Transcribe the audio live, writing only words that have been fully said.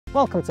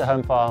Welcome to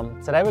Home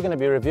Farm. Today we're going to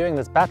be reviewing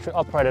this battery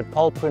operated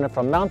pole pruner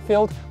from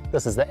Mountfield.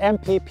 This is the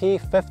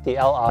MPP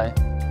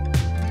 50Li.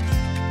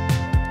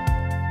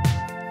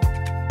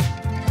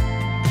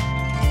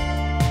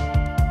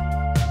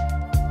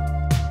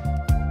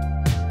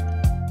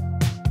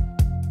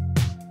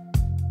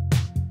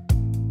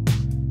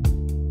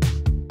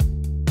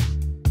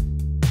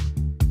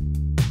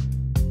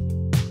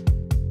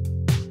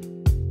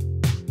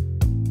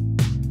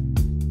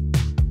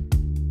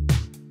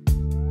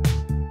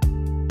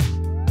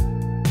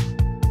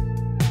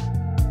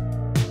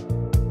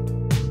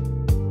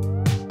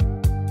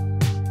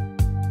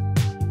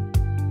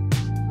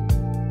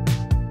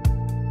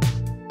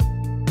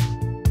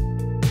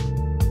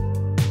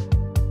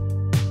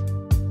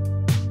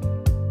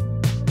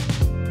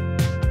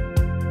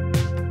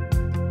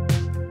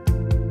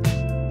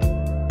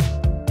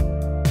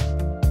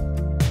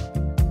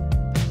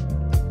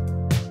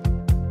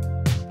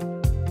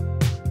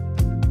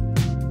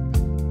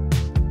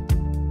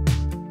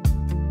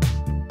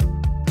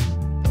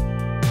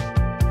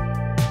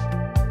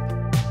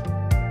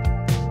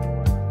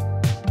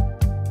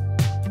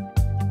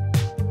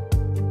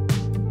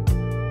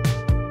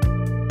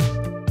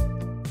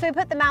 So we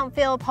put the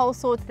Mountfield pole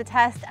saw to the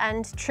test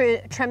and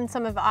trimmed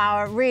some of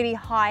our really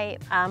high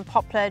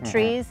poplar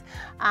trees.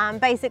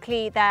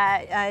 Basically,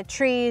 they're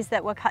trees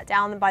that were cut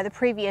down by the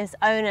previous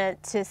owner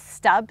to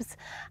stubs,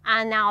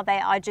 and now they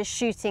are just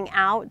shooting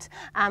out.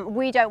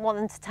 We don't want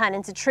them to turn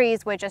into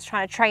trees. We're just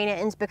trying to train it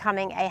into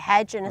becoming a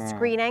hedge and a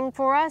screening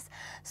for us.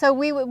 So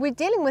we're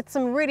dealing with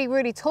some really,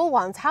 really tall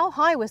ones. How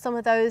high were some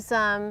of those?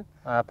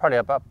 Probably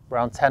about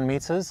around 10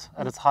 meters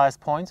at its highest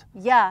point.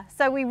 Yeah,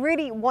 so we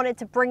really wanted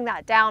to bring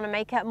that down and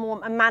make it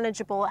a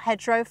manageable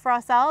hedgerow for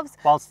ourselves.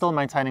 While still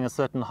maintaining a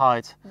certain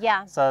height.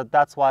 Yeah. So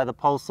that's why the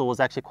pole saw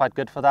was actually quite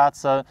good for that.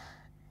 So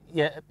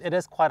yeah, it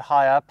is quite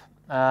high up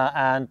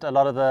and a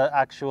lot of the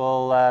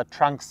actual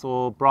trunks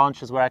or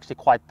branches were actually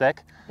quite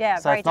thick. Yeah,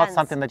 so it's not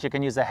something that you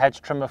can use a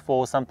hedge trimmer for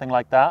or something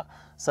like that.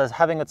 So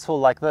having a tool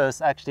like this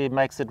actually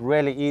makes it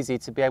really easy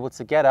to be able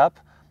to get up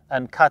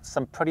and cut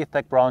some pretty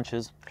thick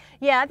branches.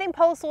 Yeah, I think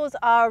pole saws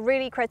are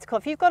really critical.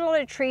 If you've got a lot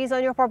of trees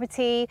on your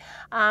property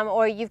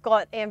or you've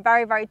got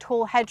very, very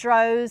tall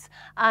hedgerows,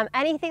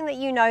 anything that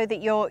you know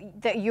that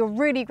you're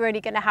really, really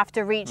going to have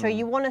to reach or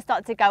you want to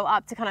start to go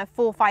up to kind of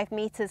 4 or 5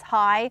 meters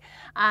high,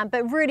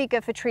 but really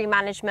good for tree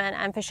management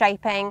and for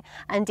shaping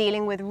and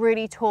dealing with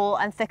really tall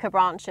and thicker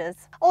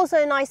branches.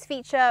 Also a nice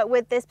feature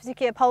with this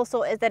particular pole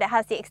saw is that it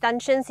has the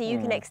extension, so you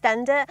can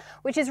extend it,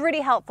 which is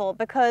really helpful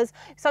because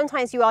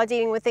sometimes you are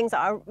dealing with things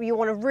that you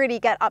want to really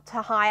get up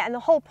to high, and the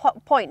whole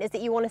point is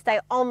that you want to stay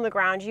on the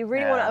ground. You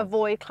really want to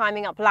avoid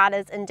climbing up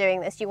ladders and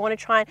doing this. You want to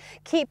try and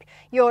keep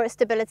your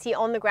stability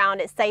on the ground.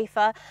 It's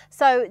safer.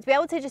 So to be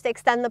able to just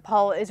extend the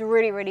pole is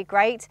really, really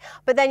great.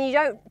 But then you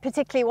don't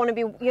particularly want to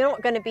be, you're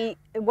not going to be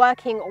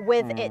working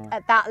with it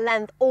at that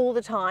length all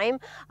the time,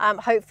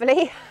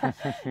 hopefully.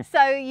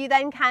 So you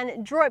then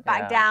can draw it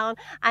back down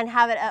and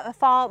have it at a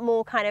far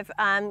more kind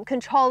of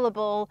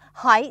controllable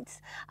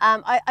height.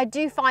 I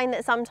do find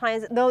that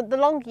sometimes the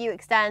longer you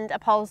extend a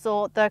pole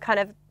saw,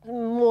 the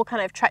more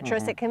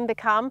treacherous it can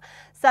become.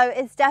 So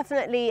it's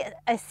definitely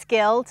a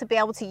skill to be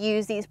able to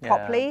use these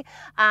properly.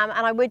 And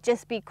I would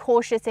just be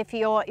cautious if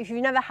you've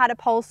never had a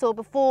pole saw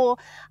before,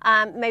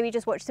 maybe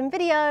just watch some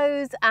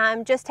videos,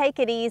 just take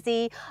it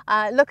easy,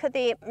 look at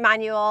the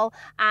manual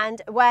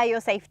and wear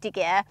your safety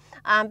gear,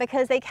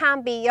 because they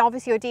can be,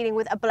 obviously you're dealing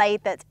with a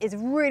blade that is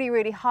really,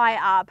 really high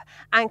up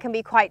and can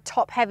be quite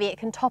top heavy. It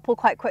can topple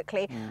quite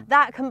quickly.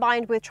 That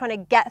combined with trying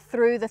to get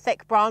through the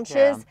thick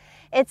branches,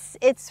 it's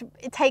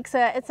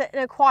an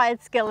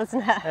acquired skill,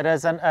 isn't it? It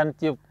is, and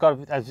you've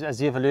got,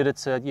 as you've alluded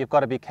to, you've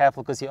got to be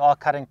careful because you are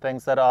cutting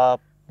things that are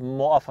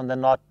more often than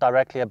not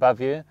directly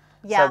above you.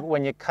 Yeah. So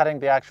when you're cutting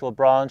the actual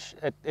branch,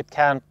 it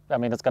can, I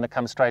mean, it's going to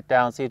come straight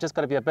down. So you just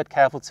got to be a bit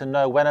careful to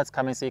know when it's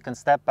coming so you can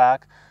step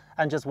back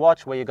and just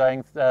watch where you're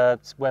going,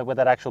 where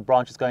that actual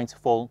branch is going to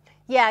fall.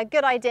 Yeah,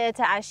 good idea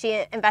to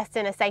actually invest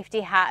in a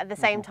safety hat at the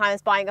same time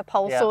as buying a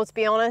pole saw, to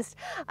be honest.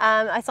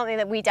 It's something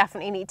that we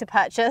definitely need to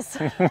purchase.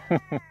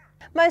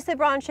 Most of the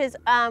branches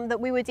that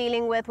we were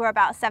dealing with were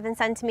about 7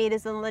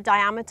 centimeters in the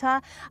diameter.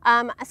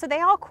 So they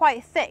are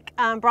quite thick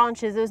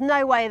branches. There was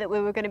no way that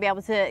we were going to be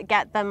able to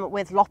get them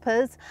with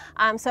loppers.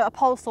 So a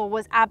pole saw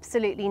was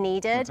absolutely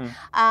needed.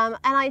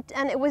 And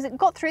it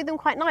got through them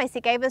quite nice.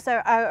 It gave us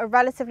a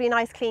relatively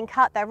nice clean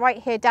cut. They're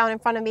right here down in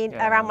front of me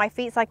around my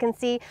feet, so I can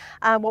see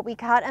what we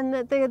cut, and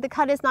the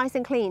cut is nice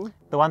and clean.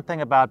 The one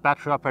thing about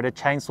battery operated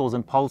chainsaws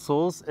and pole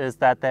saws is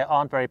that they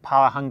aren't very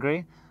power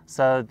hungry.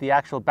 So the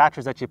actual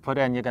batteries that you put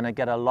in, you're going to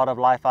get a lot of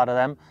life out of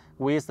them.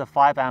 We used a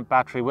 5 amp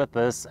battery with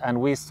this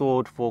and we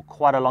sawed for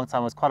quite a long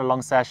time. It was quite a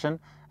long session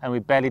and we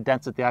barely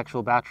dented the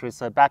actual battery.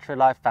 So battery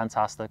life,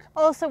 fantastic.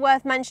 Also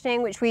worth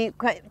mentioning, which we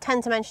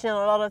tend to mention in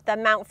a lot of the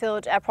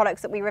Mountfield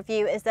products that we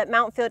review, is that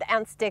Mountfield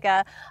and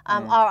Stiga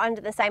are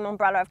under the same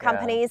umbrella of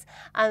companies.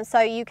 So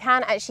you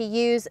can actually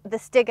use the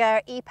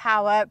Stiga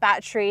e-Power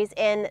batteries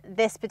in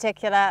this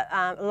particular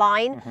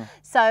line.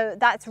 So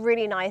that's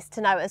really nice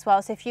to know as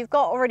well. So if you've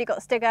already got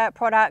Stiga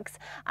products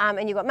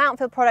and you've got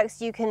Mountfield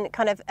products, you can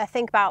kind of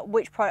think about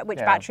which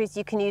batteries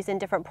you can use in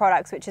different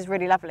products, which is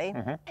really lovely.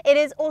 It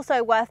is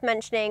also worth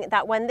mentioning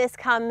that when this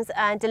comes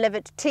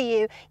delivered to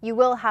you, you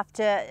will have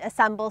to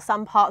assemble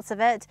some parts of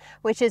it,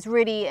 which is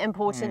really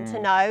important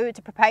to know,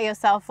 to prepare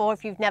yourself for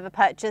if you've never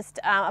purchased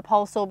a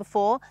pole saw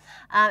before,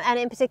 and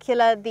in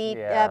particular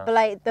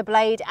the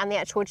blade and the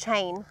actual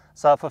chain.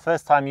 So for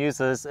first-time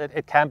users,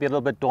 it can be a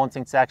little bit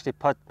daunting to actually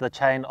put the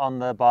chain on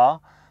the bar.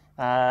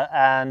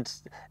 And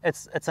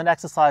it's an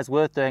exercise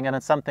worth doing, and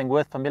it's something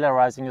worth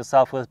familiarizing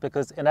yourself with,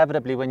 because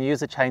inevitably when you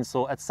use a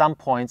chainsaw, at some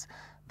point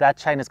that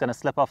chain is going to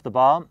slip off the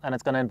bar, and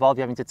it's going to involve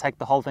you having to take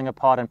the whole thing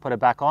apart and put it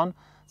back on.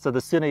 So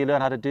the sooner you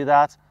learn how to do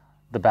that,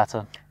 the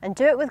better. And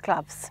do it with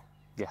gloves.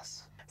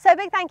 Yes. So a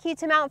big thank you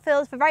to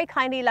Mountfield for very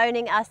kindly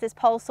loaning us this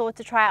pole saw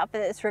to try out for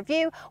this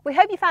review. We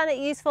hope you found it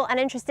useful and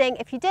interesting.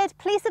 If you did,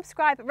 please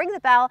subscribe, ring the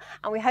bell,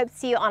 and we hope to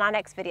see you on our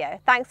next video.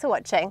 Thanks for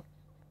watching.